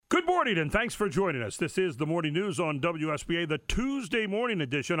morning, and thanks for joining us. This is the Morning News on WSBA, the Tuesday morning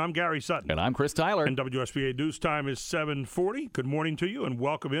edition. I'm Gary Sutton. And I'm Chris Tyler. And WSBA News Time is 7:40. Good morning to you, and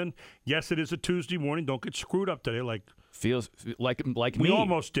welcome in. Yes, it is a Tuesday morning. Don't get screwed up today Feels like me. We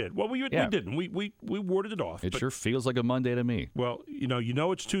almost did. Well, we didn't. We warded it off. It sure feels like a Monday to me. Well, you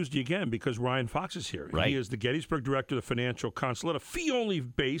know it's Tuesday again because Ryan Fox is here. Right. He is the Gettysburg Director of the Financial Consulate, a fee-only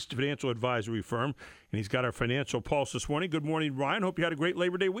based financial advisory firm, and he's got our financial pulse this morning. Good morning, Ryan. Hope you had a great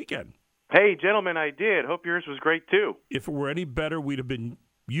Labor Day weekend. Hey, gentlemen, I did. Hope yours was great, too. If it were any better, we'd have been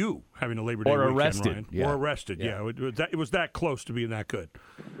you having a Labor Day or weekend, arrested. Ryan. Yeah. Or arrested, yeah. It was that close to being that good.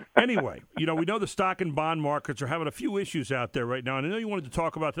 Anyway, we know the stock and bond markets are having a few issues out there right now, and I know you wanted to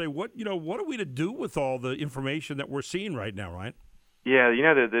talk about today. What are we to do with all the information that we're seeing right now, Ryan? Yeah,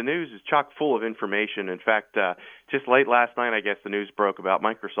 the news is chock full of information. In fact, just late last night, I guess the news broke about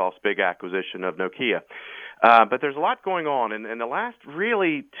Microsoft's big acquisition of Nokia. But there's a lot going on. And in the last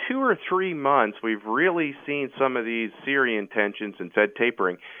really 2 or 3 months, we've really seen some of these Syrian tensions and Fed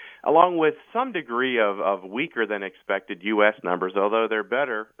tapering, along with some degree of weaker than expected U.S. numbers, although they're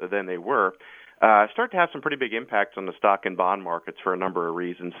better than they were, start to have some pretty big impacts on the stock and bond markets for a number of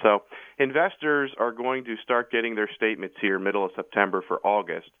reasons. So investors are going to start getting their statements here middle of September for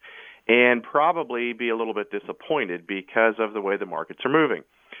August and probably be a little bit disappointed because of the way the markets are moving.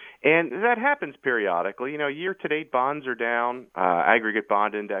 And that happens periodically. Year-to-date bonds are down. Aggregate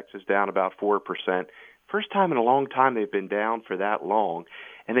bond index is down about 4%. First time in a long time they've been down for that long,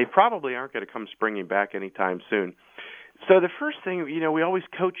 and they probably aren't going to come springing back anytime soon. So the first thing, we always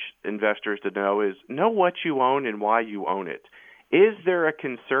coach investors to know what you own and why you own it. Is there a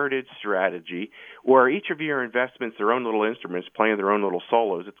concerted strategy, or are each of your investments their own little instruments playing their own little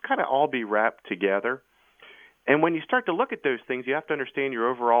solos? It's kind of all be wrapped together. And when you start to look at those things, you have to understand your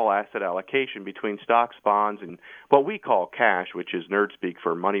overall asset allocation between stocks, bonds, and what we call cash, which is nerd speak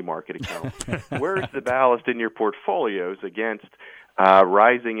for money market accounts. Where's the ballast in your portfolios against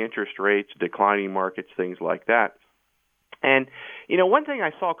rising interest rates, declining markets, things like that? And, one thing I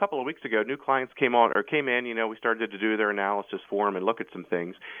saw a couple of weeks ago, new clients came in, we started to do their analysis for them and look at some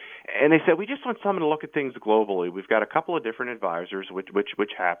things. And they said, we just want someone to look at things globally. We've got a couple of different advisors, which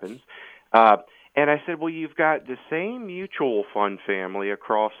happens. And I said, well, you've got the same mutual fund family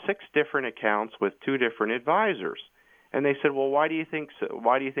across 6 different accounts with 2 different advisors. And they said, well, why do you think so?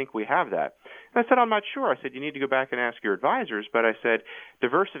 Why do you think we have that? And I said, I'm not sure. I said, you need to go back and ask your advisors. But I said,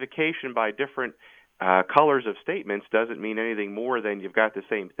 diversification by different colors of statements doesn't mean anything more than you've got the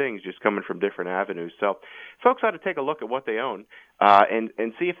same things just coming from different avenues. So folks ought to take a look at what they own and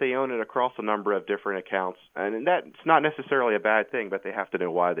see if they own it across a number of different accounts. And that's not necessarily a bad thing, but they have to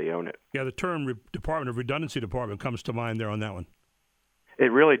know why they own it. Yeah, the term Department of Redundancy Department comes to mind there on that one.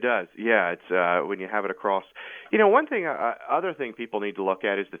 It really does. Yeah, it's when you have it across. One thing, other thing people need to look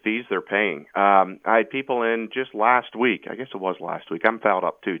at is the fees they're paying. I had people in just last week. I guess it was last week. I'm fouled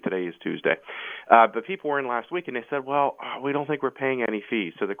up too. Today is Tuesday. But people were in last week and they said, well, we don't think we're paying any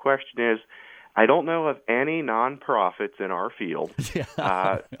fees. So the question is, I don't know of any nonprofits in our field.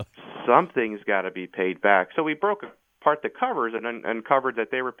 Something's got to be paid back. So we broke apart the covers and uncovered that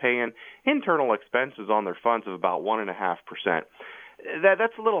they were paying internal expenses on their funds of about 1.5%.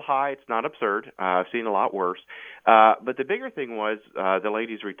 That's a little high. It's not absurd. I've seen a lot worse. But the bigger thing was the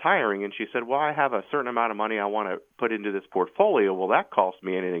lady's retiring, and she said, well, I have a certain amount of money I want to put into this portfolio. Well, that cost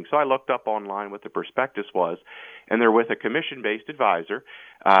me anything. So I looked up online what the prospectus was, and they're with a commission-based advisor,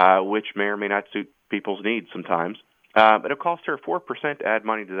 which may or may not suit people's needs sometimes. But it cost her 4% to add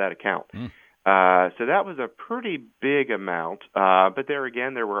money to that account. So that was a pretty big amount. But there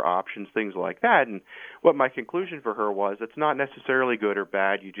again, there were options, things like that. And what my conclusion for her was, it's not necessarily good or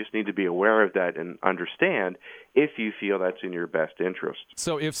bad. You just need to be aware of that and understand if you feel that's in your best interest.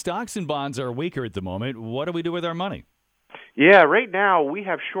 So if stocks and bonds are weaker at the moment, what do we do with our money? Yeah, right now we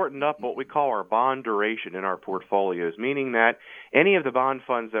have shortened up what we call our bond duration in our portfolios, meaning that any of the bond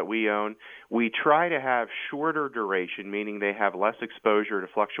funds that we own, we try to have shorter duration, meaning they have less exposure to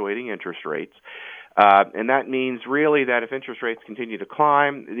fluctuating interest rates. And that means really that if interest rates continue to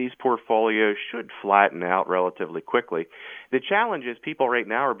climb, these portfolios should flatten out relatively quickly. The challenge is people right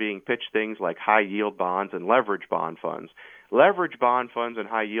now are being pitched things like high-yield bonds and leverage bond funds. Leverage bond funds and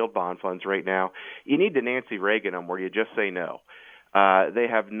high-yield bond funds right now, you need to Nancy Reagan them where you just say no. They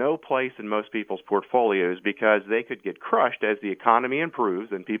have no place in most people's portfolios because they could get crushed as the economy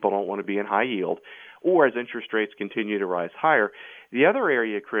improves and people don't want to be in high yield, or as interest rates continue to rise higher. The other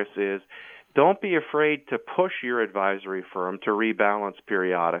area, Chris, is don't be afraid to push your advisory firm to rebalance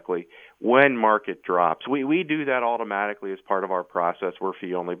periodically when market drops. We do that automatically as part of our process. We're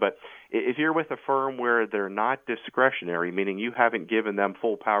fee only. But if you're with a firm where they're not discretionary, meaning you haven't given them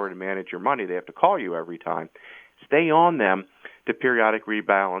full power to manage your money, they have to call you every time, stay on them to periodic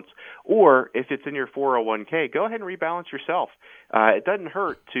rebalance. Or if it's in your 401k, go ahead and rebalance yourself. It doesn't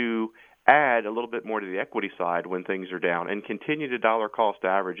hurt to add a little bit more to the equity side when things are down and continue to dollar cost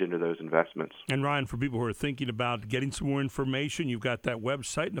average into those investments. And Ryan, for people who are thinking about getting some more information, you've got that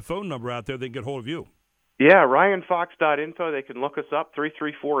website and the phone number out there. They can get hold of you. Yeah, RyanFox.info. They can look us up,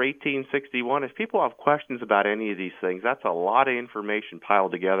 334-1861. If people have questions about any of these things, that's a lot of information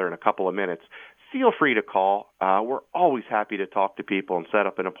piled together in a couple of minutes. Feel free to call. We're always happy to talk to people and set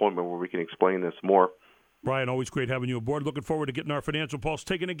up an appointment where we can explain this more. Brian, always great having you aboard. Looking forward to getting our Financial Pulse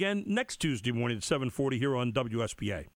taken again next Tuesday morning at 7:40 here on WSBA.